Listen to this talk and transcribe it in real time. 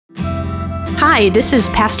Hi, this is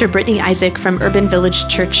Pastor Brittany Isaac from Urban Village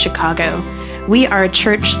Church, Chicago. We are a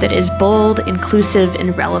church that is bold, inclusive,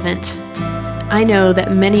 and relevant. I know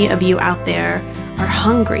that many of you out there are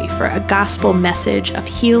hungry for a gospel message of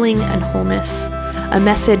healing and wholeness, a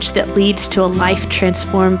message that leads to a life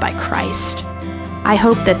transformed by Christ. I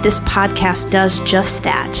hope that this podcast does just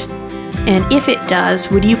that. And if it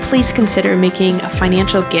does, would you please consider making a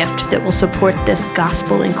financial gift that will support this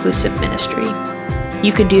gospel-inclusive ministry?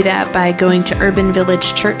 You could do that by going to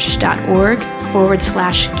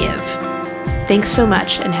urbanvillagechurch.org/give. Thanks so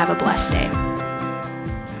much and have a blessed day.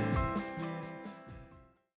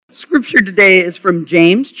 Scripture today is from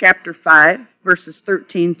James chapter 5, verses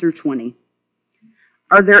 13 through 20.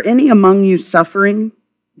 Are there any among you suffering?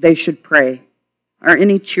 They should pray. Are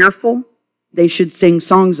any cheerful? They should sing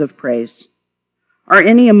songs of praise. Are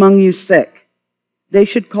any among you sick? They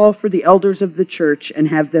should call for the elders of the church and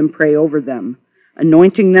have them pray over them,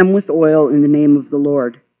 anointing them with oil in the name of the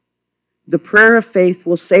Lord. The prayer of faith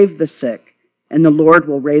will save the sick, and the Lord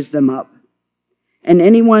will raise them up. And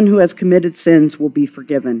anyone who has committed sins will be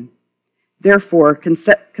forgiven. Therefore,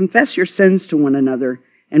 confess your sins to one another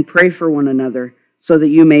and pray for one another so that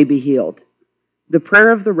you may be healed. The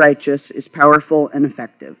prayer of the righteous is powerful and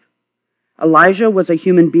effective. Elijah was a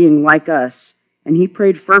human being like us, and he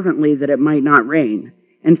prayed fervently that it might not rain.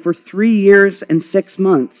 And for 3 years and 6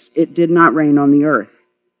 months it did not rain on the earth.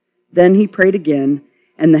 Then he prayed again,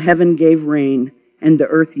 and the heaven gave rain, and the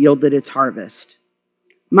earth yielded its harvest.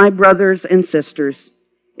 My brothers and sisters,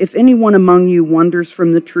 if anyone among you wanders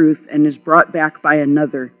from the truth and is brought back by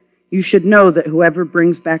another, you should know that whoever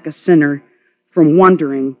brings back a sinner from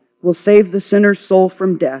wandering will save the sinner's soul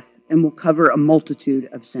from death and will cover a multitude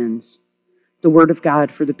of sins. The word of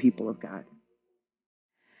God for the people of God.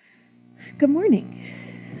 Good morning.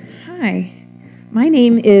 Hi, my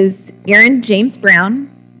name is Erin James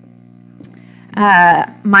Brown.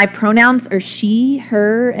 My pronouns are she,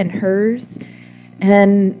 her, and hers,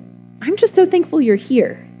 and I'm just so thankful you're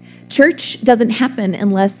here. Church doesn't happen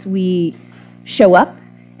unless we show up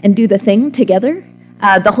and do the thing together.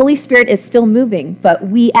 The Holy Spirit is still moving, but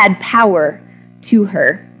we add power to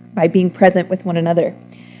her by being present with one another.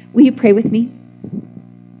 Will you pray with me?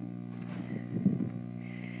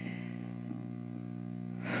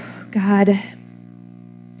 God,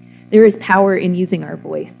 there is power in using our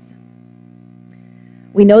voice.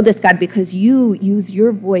 We know this, God, because you use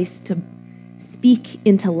your voice to speak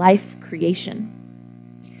into life creation.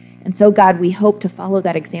 And so, God, we hope to follow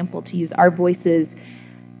that example, to use our voices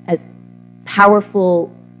as powerful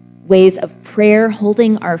ways of prayer,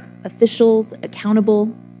 holding our officials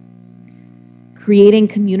accountable, creating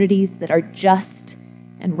communities that are just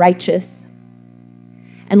and righteous,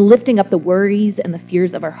 and lifting up the worries and the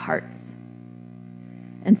fears of our hearts.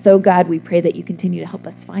 And so, God, we pray that you continue to help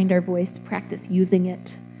us find our voice, practice using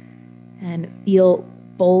it, and feel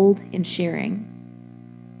bold in sharing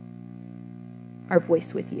our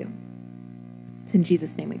voice with you. It's in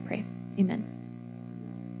Jesus' name we pray. Amen.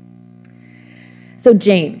 So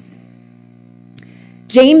James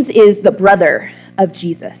is the brother of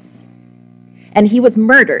Jesus, and he was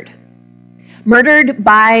murdered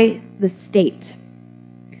by the state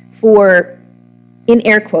for, in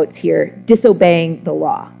air quotes here, disobeying the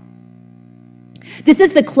law. This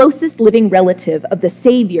is the closest living relative of the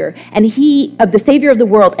Savior, of the Savior of the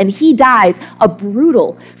world, and he dies a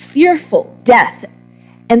brutal, fearful death.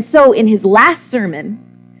 And so in his last sermon,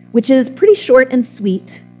 which is pretty short and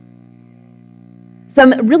sweet,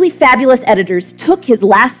 some really fabulous editors took his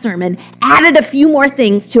last sermon, added a few more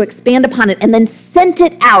things to expand upon it, and then sent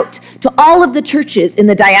it out to all of the churches in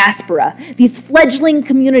the diaspora, these fledgling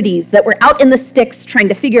communities that were out in the sticks trying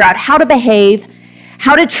to figure out how to behave,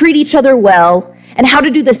 how to treat each other well, and how to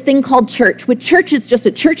do this thing called church, which church is just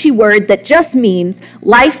a churchy word that just means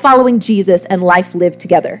life following Jesus and life lived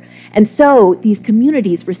together. And so these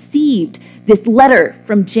communities received this letter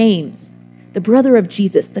from James, the brother of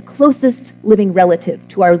Jesus, the closest living relative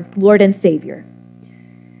to our Lord and Savior.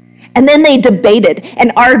 And then they debated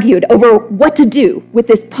and argued over what to do with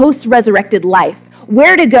this post-resurrected life,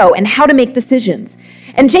 where to go and how to make decisions.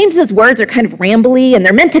 And James's words are kind of rambly, and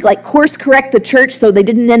they're meant to course correct the church so they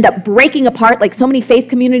didn't end up breaking apart like so many faith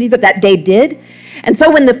communities of that day did. And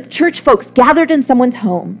so when the church folks gathered in someone's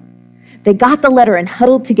home, they got the letter and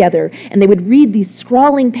huddled together, and they would read these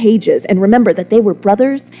scrawling pages and remember that they were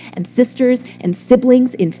brothers and sisters and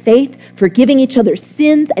siblings in faith, forgiving each other's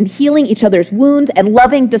sins and healing each other's wounds and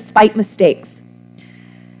loving despite mistakes.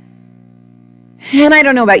 And I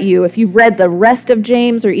don't know about you, if you've read the rest of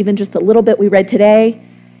James or even just a little bit we read today,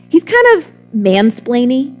 he's kind of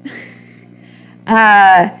mansplainy.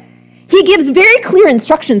 He gives very clear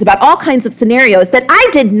instructions about all kinds of scenarios that I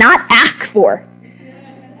did not ask for.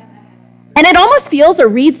 And it almost feels or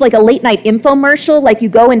reads like a late-night infomercial, like you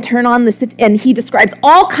go and turn on and he describes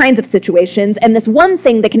all kinds of situations and this one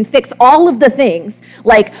thing that can fix all of the things,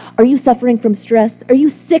 like, are you suffering from stress? Are you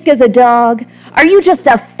sick as a dog? Are you just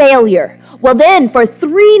a failure? Well, then for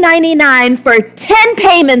 $3.99, for 10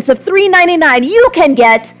 payments of $3.99, you can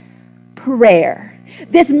get prayer.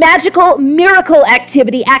 This magical miracle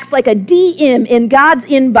activity acts like a DM in God's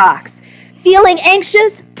inbox. Feeling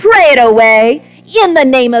anxious? Pray it away. In the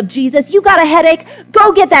name of Jesus, you got a headache?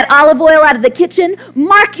 Go get that olive oil out of the kitchen,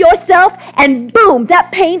 mark yourself, and boom,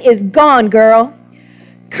 that pain is gone, girl.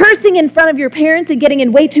 Cursing in front of your parents and getting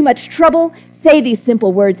in way too much trouble? Say these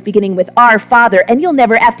simple words beginning with Our Father, and you'll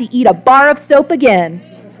never have to eat a bar of soap again.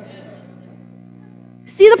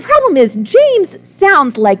 See, the problem is James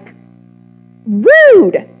sounds like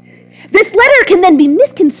rude. This letter can then be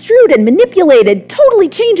misconstrued and manipulated, totally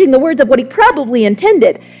changing the words of what he probably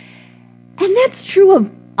intended. And that's true of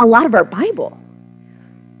a lot of our Bible.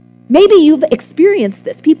 Maybe you've experienced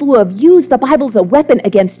this. People who have used the Bible as a weapon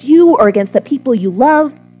against you or against the people you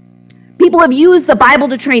love. People have used the Bible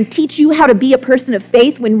to try and teach you how to be a person of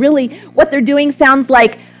faith when really what they're doing sounds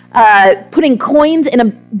like putting coins in a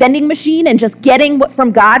vending machine and just getting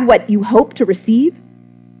from God what you hope to receive.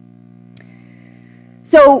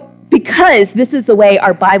 So, because this is the way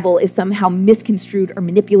our Bible is somehow misconstrued or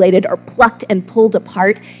manipulated or plucked and pulled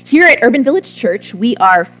apart, here at Urban Village Church, we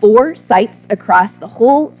are 4 sites across the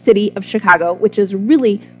whole city of Chicago, which is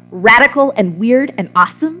really radical and weird and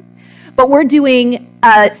awesome. But we're doing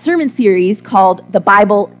a sermon series called The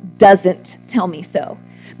Bible Doesn't Tell Me So,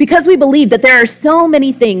 because we believe that there are so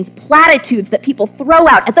many things, platitudes that people throw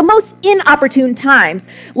out at the most inopportune times,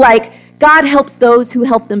 like God helps those who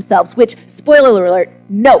help themselves, which, spoiler alert,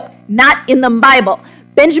 nope, not in the Bible.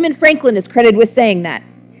 Benjamin Franklin is credited with saying that.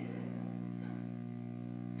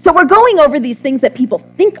 So we're going over these things that people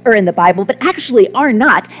think are in the Bible, but actually are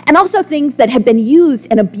not, and also things that have been used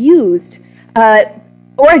and abused,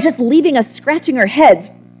 or just leaving us scratching our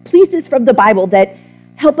heads, pieces from the Bible that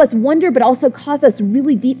help us wonder, but also cause us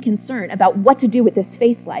really deep concern about what to do with this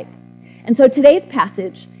faith life. And so today's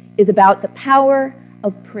passage is about the power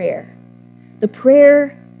of prayer. The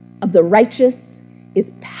prayer of the righteous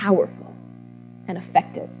is powerful and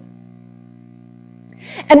effective.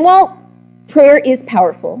 And while prayer is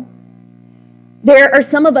powerful, there are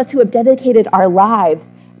some of us who have dedicated our lives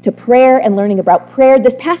to prayer and learning about prayer.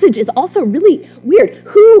 This passage is also really weird.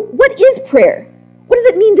 What is prayer? What does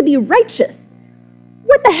it mean to be righteous?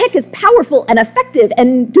 What the heck is powerful and effective?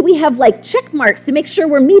 And do we have like check marks to make sure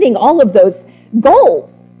we're meeting all of those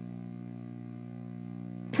goals?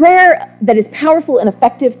 Prayer that is powerful and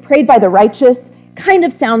effective, prayed by the righteous, kind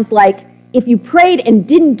of sounds like if you prayed and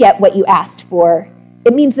didn't get what you asked for,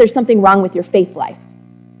 it means there's something wrong with your faith life,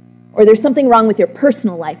 or there's something wrong with your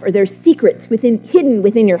personal life, or there's secrets hidden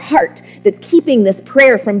within your heart that's keeping this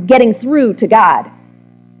prayer from getting through to God.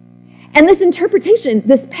 And this interpretation,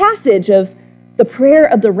 this passage of the prayer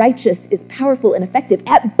of the righteous is powerful and effective,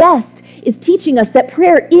 at best is teaching us that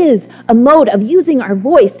prayer is a mode of using our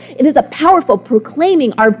voice. It is a powerful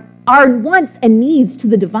proclaiming our wants and needs to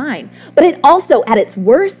the divine. But it also, at its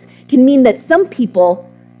worst, can mean that some people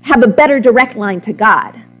have a better direct line to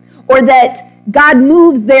God, or that God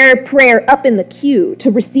moves their prayer up in the queue to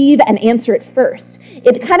receive and answer it first.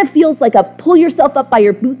 It kind of feels like a pull yourself up by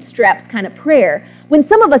your bootstraps kind of prayer, when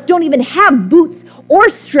some of us don't even have boots or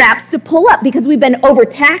straps to pull up because we've been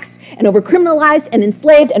overtaxed and overcriminalized and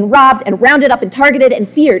enslaved and robbed and rounded up and targeted and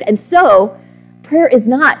feared. And so prayer is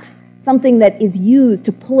not something that is used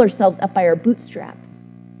to pull ourselves up by our bootstraps.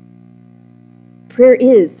 Prayer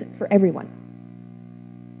is for everyone.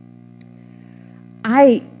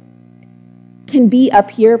 I can be up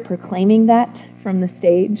here proclaiming that from the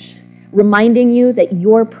stage, reminding you that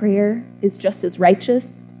your prayer is just as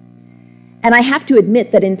righteous. And I have to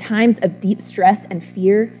admit that in times of deep stress and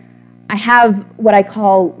fear, I have what I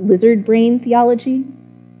call lizard brain theology,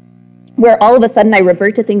 where all of a sudden I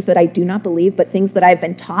revert to things that I do not believe, but things that I've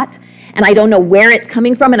been taught, and I don't know where it's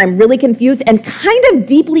coming from, and I'm really confused and kind of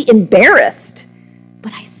deeply embarrassed,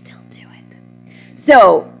 but I still do it.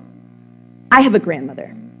 So I have a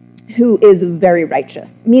grandmother who is very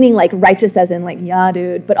righteous, meaning like righteous as in like, yeah,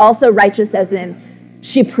 dude, but also righteous as in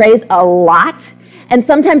she prays a lot. And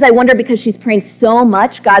sometimes I wonder, because she's praying so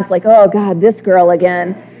much, God's like, oh God, this girl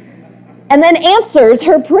again. And then answers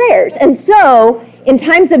her prayers. And so in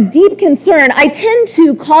times of deep concern, I tend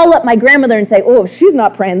to call up my grandmother and say, oh, if she's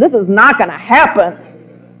not praying, this is not going to happen.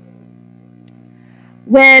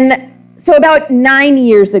 So about 9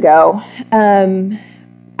 years ago,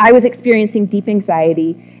 I was experiencing deep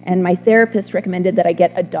anxiety, and my therapist recommended that I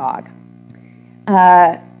get a dog,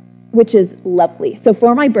 which is lovely. So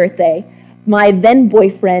for my birthday, my then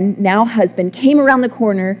boyfriend, now husband, came around the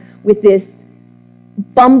corner with this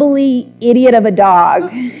bumbly idiot of a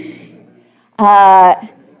dog.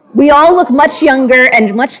 We all look much younger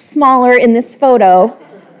and much smaller in this photo.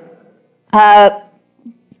 But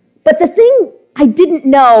the thing I didn't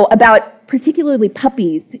know about particularly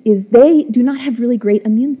puppies is they do not have really great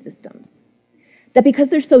immune systems. That because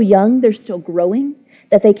they're so young, they're still growing,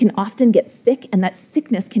 that they can often get sick, and that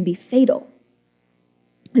sickness can be fatal.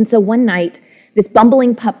 And so one night, this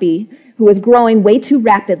bumbling puppy who was growing way too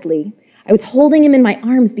rapidly, I was holding him in my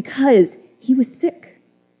arms because he was sick.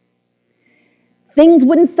 Things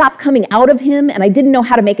wouldn't stop coming out of him, and I didn't know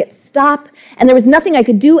how to make it stop, and there was nothing I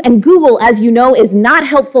could do, and Google, as you know, is not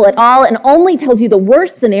helpful at all and only tells you the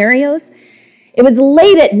worst scenarios. It was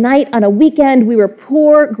late at night on a weekend. We were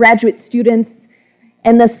poor graduate students,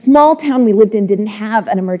 and the small town we lived in didn't have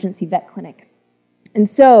an emergency vet clinic. And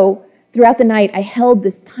so, throughout the night, I held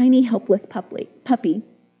this tiny, helpless puppy,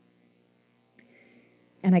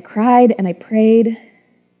 and I cried and I prayed,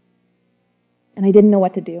 and I didn't know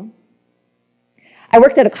what to do. I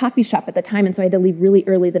worked at a coffee shop at the time, and so I had to leave really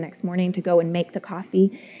early the next morning to go and make the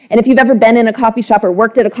coffee. And if you've ever been in a coffee shop or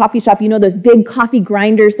worked at a coffee shop, you know those big coffee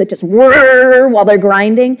grinders that just whir while they're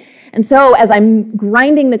grinding. And so as I'm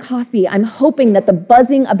grinding the coffee, I'm hoping that the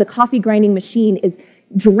buzzing of the coffee grinding machine is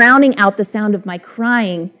drowning out the sound of my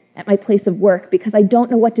crying at my place of work, because I don't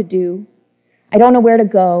know what to do. I don't know where to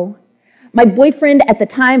go. My boyfriend at the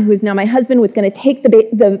time, who is now my husband, was going to take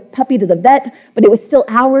the puppy to the vet, but it was still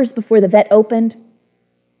hours before the vet opened.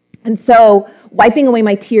 And so, wiping away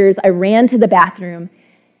my tears, I ran to the bathroom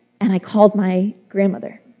and I called my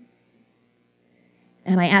grandmother.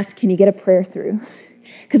 And I asked, can you get a prayer through?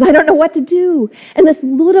 Because I don't know what to do. And this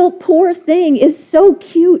little poor thing is so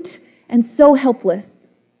cute and so helpless.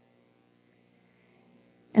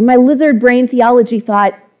 And my lizard brain theology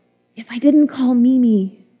thought, if I didn't call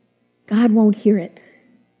Mimi, God won't hear it.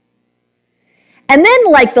 And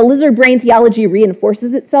then, like, the lizard brain theology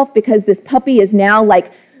reinforces itself because this puppy is now,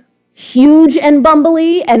 like, huge and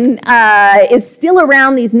bumbly and is still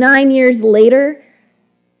around these 9 years later.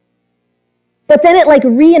 But then it like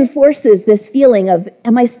reinforces this feeling of,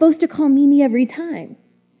 am I supposed to call Mimi every time?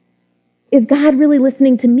 Is God really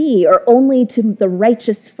listening to me or only to the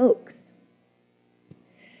righteous folks?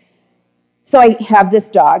 So I have this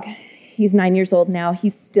dog. He's 9 years old now.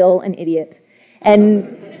 He's still an idiot.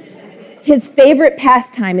 And his favorite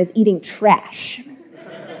pastime is eating trash.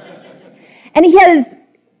 And he has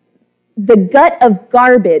the gut of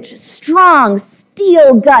garbage, strong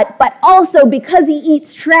steel gut, but also because he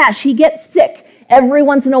eats trash, he gets sick every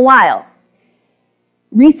once in a while.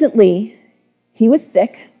 Recently, he was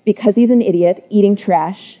sick because he's an idiot eating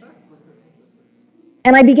trash,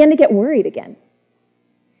 and I began to get worried again.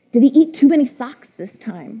 Did he eat too many socks this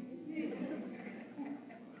time?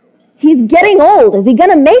 He's getting old. Is he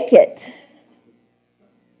going to make it?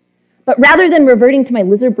 But rather than reverting to my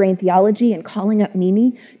lizard brain theology and calling up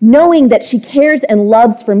Mimi, knowing that she cares and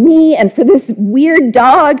loves for me and for this weird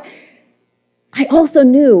dog, I also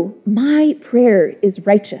knew my prayer is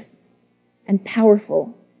righteous and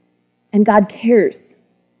powerful, and God cares.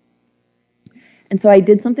 And so I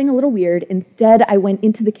did something a little weird. Instead, I went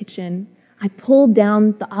into the kitchen. I pulled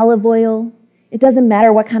down the olive oil. It doesn't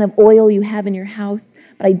matter what kind of oil you have in your house,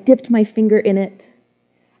 but I dipped my finger in it.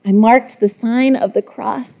 I marked the sign of the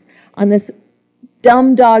cross on this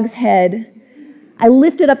dumb dog's head. I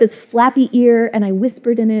lifted up his flappy ear and I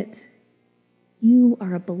whispered in it, "You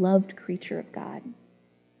are a beloved creature of God."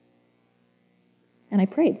 And I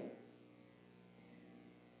prayed.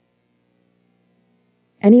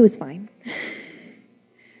 And he was fine.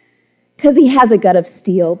 Because he has a gut of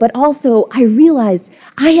steel. But also, I realized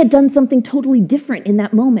I had done something totally different in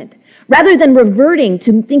that moment. Rather than reverting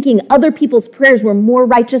to thinking other people's prayers were more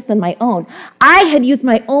righteous than my own, I had used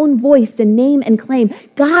my own voice to name and claim,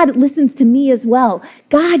 God listens to me as well.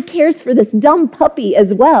 God cares for this dumb puppy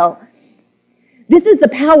as well. This is the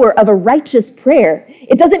power of a righteous prayer.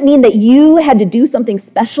 It doesn't mean that you had to do something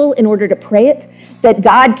special in order to pray it, that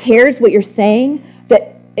God cares what you're saying,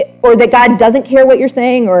 or that God doesn't care what you're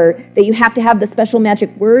saying, or that you have to have the special magic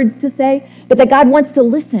words to say, but that God wants to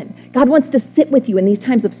listen. God wants to sit with you in these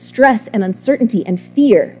times of stress and uncertainty and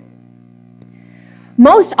fear.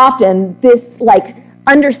 Most often, this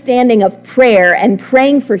understanding of prayer and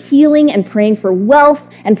praying for healing and praying for wealth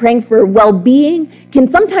and praying for well-being can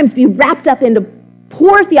sometimes be wrapped up into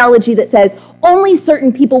poor theology that says only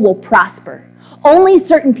certain people will prosper. Only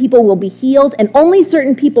certain people will be healed, and only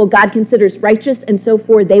certain people God considers righteous, and so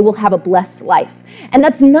forth, they will have a blessed life. And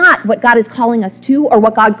that's not what God is calling us to or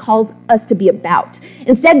what God calls us to be about.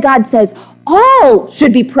 Instead, God says, all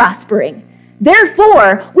should be prospering.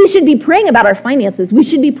 Therefore, we should be praying about our finances. We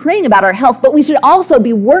should be praying about our health, but we should also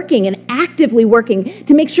be working and actively working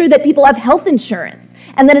to make sure that people have health insurance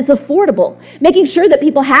and that it's affordable, making sure that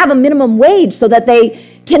people have a minimum wage so that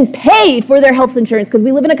they can pay for their health insurance, because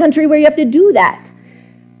we live in a country where you have to do that.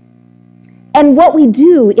 And what we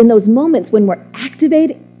do in those moments when we're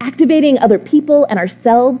activating other people and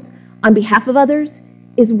ourselves on behalf of others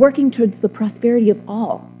is working towards the prosperity of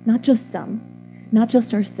all, not just some, not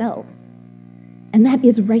just ourselves. And that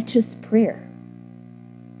is righteous prayer.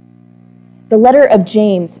 The letter of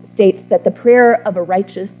James states that the prayer of the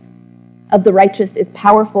righteous is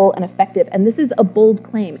powerful and effective. And this is a bold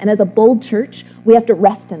claim. And as a bold church, we have to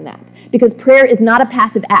rest in that. Because prayer is not a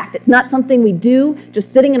passive act. It's not something we do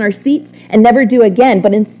just sitting in our seats and never do again.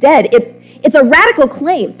 But instead, it's a radical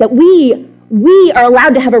claim that we are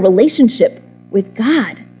allowed to have a relationship with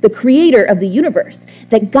God, the creator of the universe.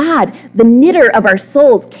 That God, the knitter of our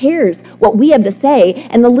souls, cares what we have to say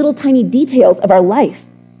and the little tiny details of our life.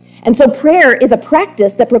 And so prayer is a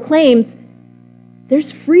practice that proclaims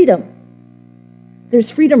there's freedom. There's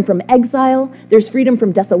freedom from exile, there's freedom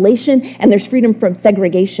from desolation, and there's freedom from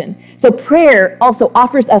segregation. So prayer also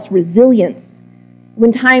offers us resilience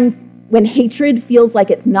when hatred feels like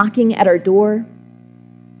it's knocking at our door,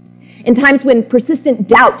 in times when persistent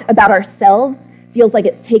doubt about ourselves feels like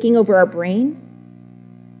it's taking over our brain.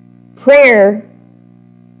 Prayer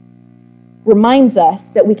reminds us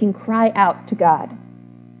that we can cry out to God.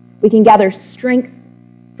 We can gather strength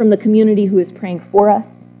from the community who is praying for us,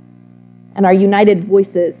 and our united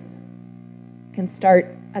voices can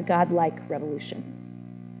start a God-like revolution.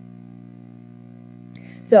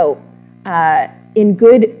 So, I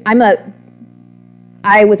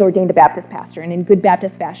was ordained a Baptist pastor, and in good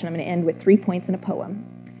Baptist fashion, I'm going to end with 3 points in a poem.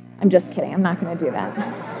 I'm just kidding. I'm not going to do that.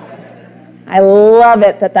 I love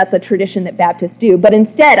it that that's a tradition that Baptists do. But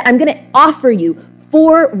instead, I'm going to offer you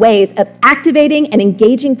 4 ways of activating and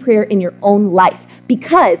engaging prayer in your own life.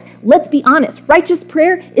 Because, let's be honest, righteous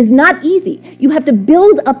prayer is not easy. You have to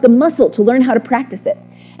build up the muscle to learn how to practice it.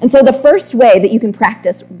 And so the first way that you can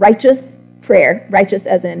practice righteous prayer, righteous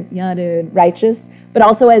as in, yeah, dude, righteous, but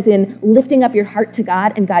also as in lifting up your heart to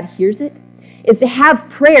God and God hears it, is to have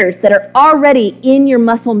prayers that are already in your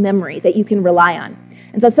muscle memory that you can rely on.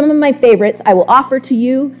 And so some of my favorites I will offer to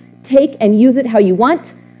you. Take and use it how you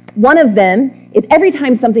want. One of them is every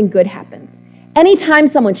time something good happens. Anytime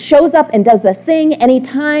someone shows up and does the thing,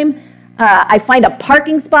 anytime I find a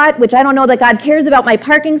parking spot, which I don't know that God cares about my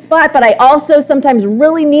parking spot, but I also sometimes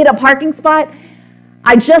really need a parking spot,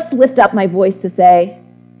 I just lift up my voice to say,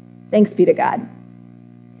 thanks be to God.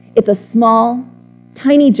 It's a small,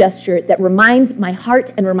 tiny gesture that reminds my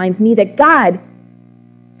heart and reminds me that God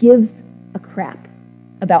gives a crap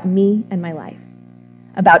about me and my life,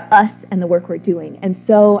 about us and the work we're doing. And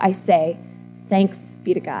so I say, thanks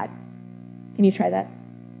be to God. Can you try that?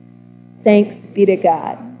 Thanks be to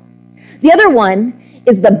God. The other one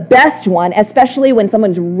is the best one, especially when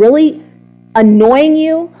someone's really annoying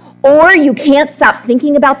you, or you can't stop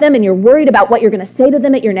thinking about them and you're worried about what you're going to say to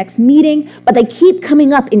them at your next meeting, but they keep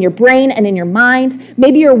coming up in your brain and in your mind.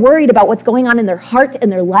 Maybe you're worried about what's going on in their heart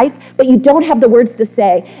and their life, but you don't have the words to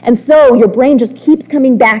say. And so your brain just keeps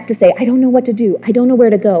coming back to say, I don't know what to do. I don't know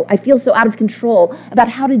where to go. I feel so out of control about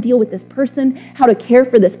how to deal with this person, how to care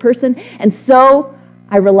for this person. And so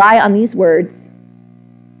I rely on these words.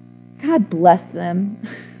 God bless them.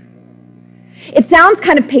 It sounds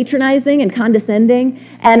kind of patronizing and condescending,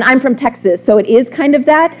 and I'm from Texas, so it is kind of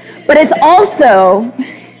that, but it's also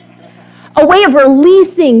a way of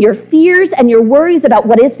releasing your fears and your worries about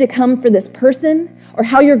what is to come for this person or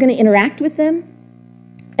how you're going to interact with them.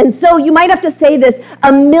 And so you might have to say this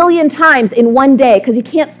 1,000,000 times in one day because you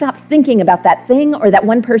can't stop thinking about that thing or that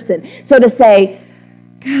one person. So to say,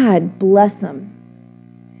 God bless them.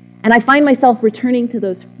 And I find myself returning to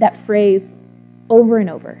that phrase over and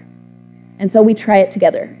over. And so we try it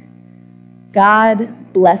together.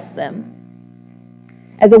 God bless them.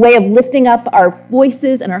 As a way of lifting up our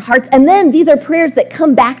voices and our hearts. And then these are prayers that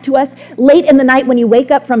come back to us late in the night when you wake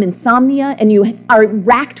up from insomnia and you are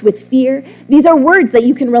racked with fear. These are words that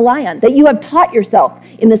you can rely on, that you have taught yourself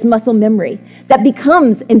in this muscle memory, that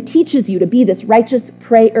becomes and teaches you to be this righteous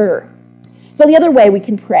prayer. So the other way we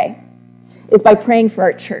can pray is by praying for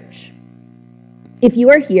our church. If you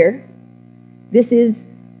are here, this is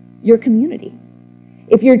your community.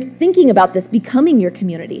 if you're thinking about this becoming your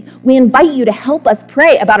community, we invite you to help us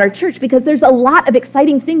pray about our church because there's a lot of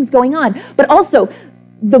exciting things going on. But also,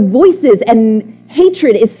 the voices and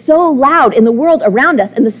hatred is so loud in the world around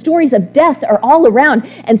us, and the stories of death are all around.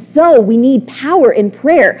 And so we need power in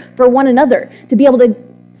prayer for one another to be able to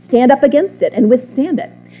stand up against it and withstand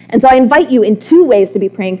it. And so I invite you in two ways to be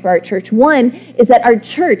praying for our church. One is that our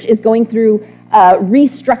church is going through a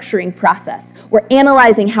restructuring process. We're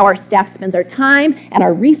analyzing how our staff spends our time and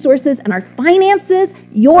our resources and our finances,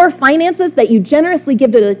 your finances that you generously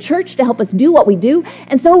give to the church to help us do what we do.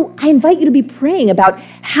 And so I invite you to be praying about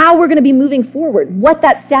how we're going to be moving forward, what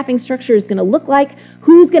that staffing structure is going to look like,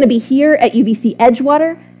 who's going to be here at UBC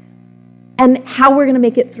Edgewater, and how we're going to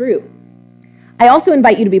make it through. I also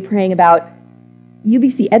invite you to be praying about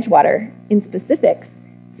UBC Edgewater in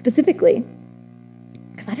specifically,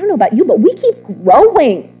 because I don't know about you, but we keep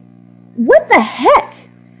growing. What the heck?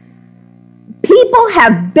 People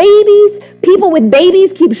have babies. People with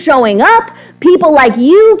babies keep showing up. People like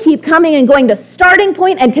you keep coming and going to Starting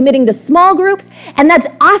Point and committing to small groups. And that's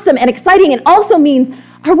awesome and exciting and also means,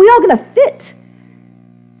 are we all going to fit?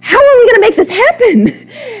 How are we going to make this happen?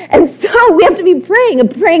 And so we have to be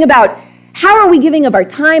praying about how are we giving of our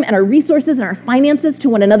time and our resources and our finances to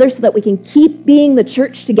one another so that we can keep being the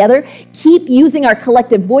church together, keep using our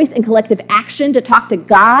collective voice and collective action to talk to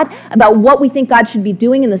God about what we think God should be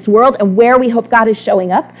doing in this world and where we hope God is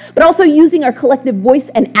showing up, but also using our collective voice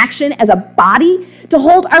and action as a body to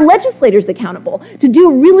hold our legislators accountable, to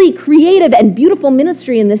do really creative and beautiful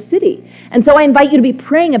ministry in this city. And so I invite you to be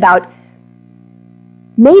praying about,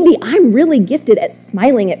 maybe I'm really gifted at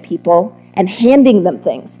smiling at people and handing them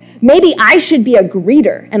things. Maybe I should be a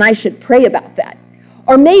greeter and I should pray about that.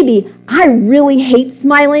 Or maybe I really hate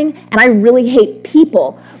smiling and I really hate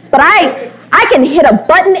people, but I can hit a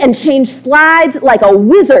button and change slides like a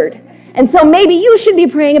wizard. And so maybe you should be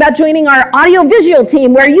praying about joining our audiovisual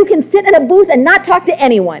team where you can sit in a booth and not talk to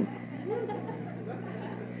anyone.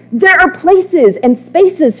 There are places and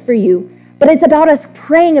spaces for you, but it's about us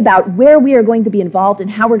praying about where we are going to be involved and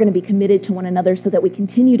how we're going to be committed to one another so that we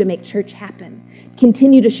continue to make church happen,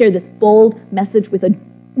 continue to share this bold message with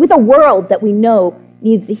a world that we know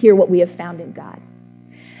needs to hear what we have found in God.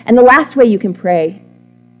 And the last way you can pray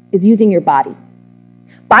is using your body.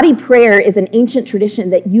 Body prayer is an ancient tradition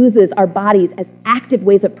that uses our bodies as active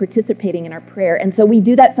ways of participating in our prayer. And so we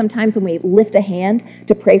do that sometimes when we lift a hand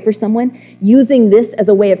to pray for someone, using this as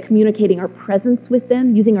a way of communicating our presence with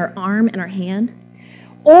them, using our arm and our hand.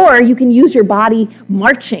 Or you can use your body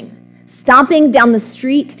marching, stomping down the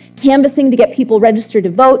street, canvassing to get people registered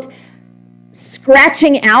to vote,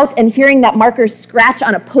 scratching out and hearing that marker scratch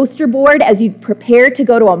on a poster board as you prepare to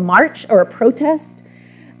go to a march or a protest.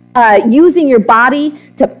 Using your body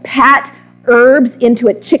to pat herbs into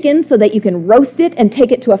a chicken so that you can roast it and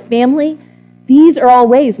take it to a family. These are all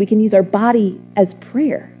ways we can use our body as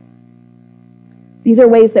prayer. These are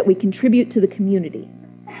ways that we contribute to the community.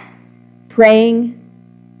 Praying,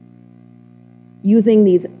 using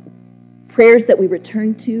these prayers that we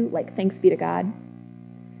return to, like thanks be to God.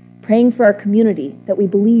 Praying for our community that we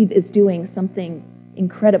believe is doing something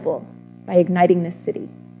incredible by igniting this city.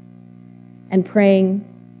 And praying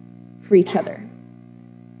for each other,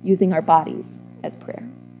 using our bodies as prayer.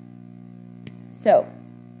 So,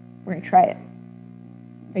 we're going to try it.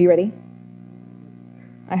 Are you ready?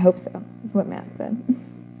 I hope so. That's what Matt said.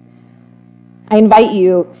 I invite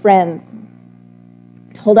you, friends,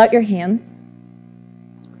 to hold out your hands,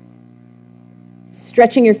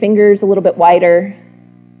 stretching your fingers a little bit wider.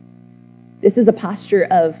 This is a posture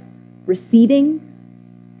of receiving,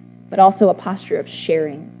 but also a posture of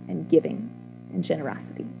sharing and giving and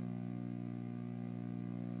generosity.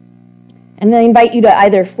 And then I invite you to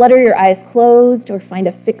either flutter your eyes closed or find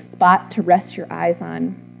a fixed spot to rest your eyes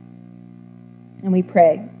on. And we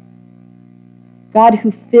pray. God, who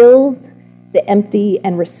fills the empty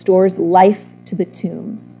and restores life to the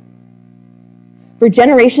tombs. For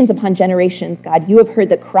generations upon generations, God, you have heard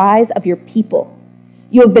the cries of your people.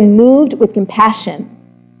 You have been moved with compassion.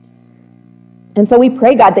 And so we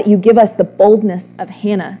pray, God, that you give us the boldness of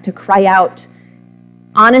Hannah to cry out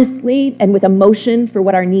honestly and with emotion for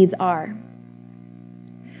what our needs are.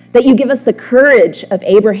 That you give us the courage of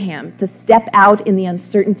Abraham to step out in the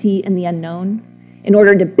uncertainty and the unknown in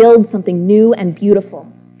order to build something new and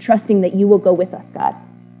beautiful, trusting that you will go with us, God.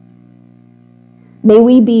 May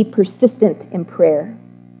we be persistent in prayer.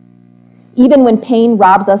 Even when pain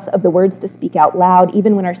robs us of the words to speak out loud,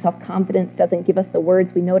 even when our self-confidence doesn't give us the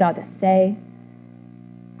words we know how to say,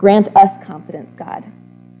 grant us confidence, God,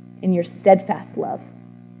 in your steadfast love.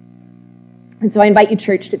 And so I invite you,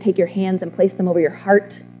 church, to take your hands and place them over your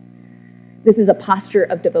heart. This is a posture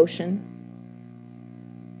of devotion.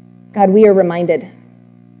 God, we are reminded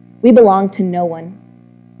we belong to no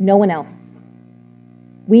one else.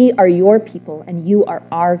 We are your people, and you are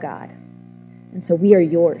our God. And so we are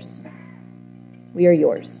yours. We are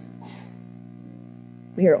yours.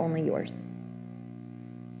 We are only yours.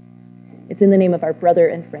 It's in the name of our brother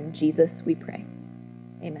and friend Jesus we pray.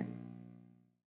 Amen.